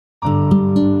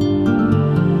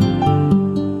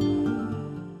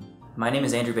My name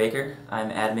is Andrew Baker.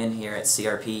 I'm admin here at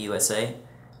CRP USA.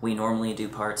 We normally do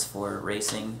parts for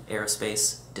racing,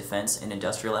 aerospace, defense, and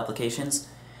industrial applications.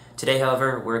 Today,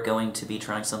 however, we're going to be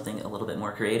trying something a little bit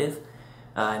more creative.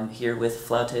 I'm here with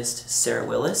flautist Sarah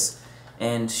Willis,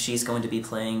 and she's going to be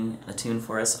playing a tune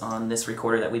for us on this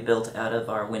recorder that we built out of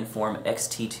our Windform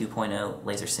XT 2.0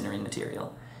 laser sintering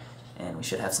material. And we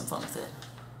should have some fun with it.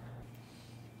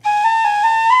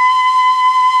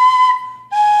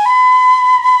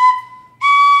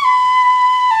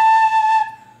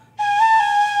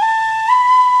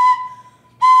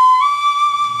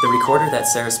 The recorder that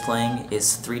Sarah's playing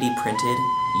is 3D printed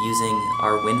using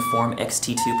our Windform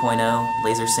XT 2.0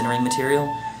 laser sintering material,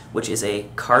 which is a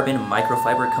carbon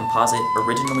microfiber composite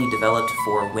originally developed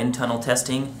for wind tunnel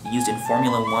testing used in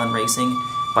Formula One racing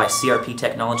by CRP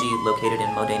Technology located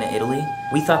in Modena, Italy.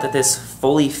 We thought that this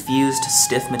fully fused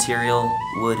stiff material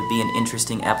would be an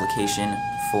interesting application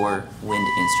for wind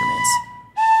instruments.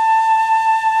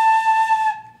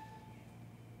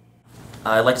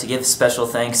 I'd like to give special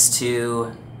thanks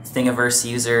to Thingiverse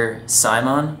user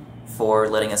Simon for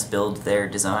letting us build their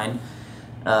design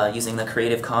using the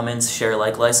Creative Commons Share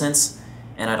Alike license.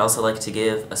 And I'd also like to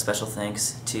give a special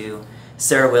thanks to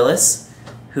Sarah Willis,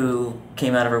 who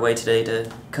came out of her way today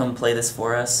to come play this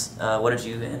for us. What did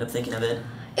you end up thinking of it?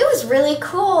 It was really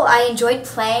cool. I enjoyed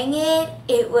playing it.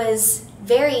 It was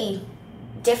very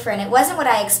different. It wasn't what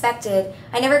I expected.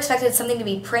 I never expected something to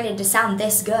be printed to sound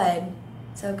this good.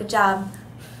 So good job.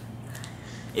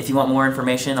 If you want more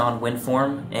information on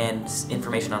Windform and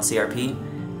information on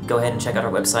CRP, go ahead and check out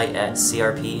our website at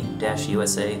crp-usa.net.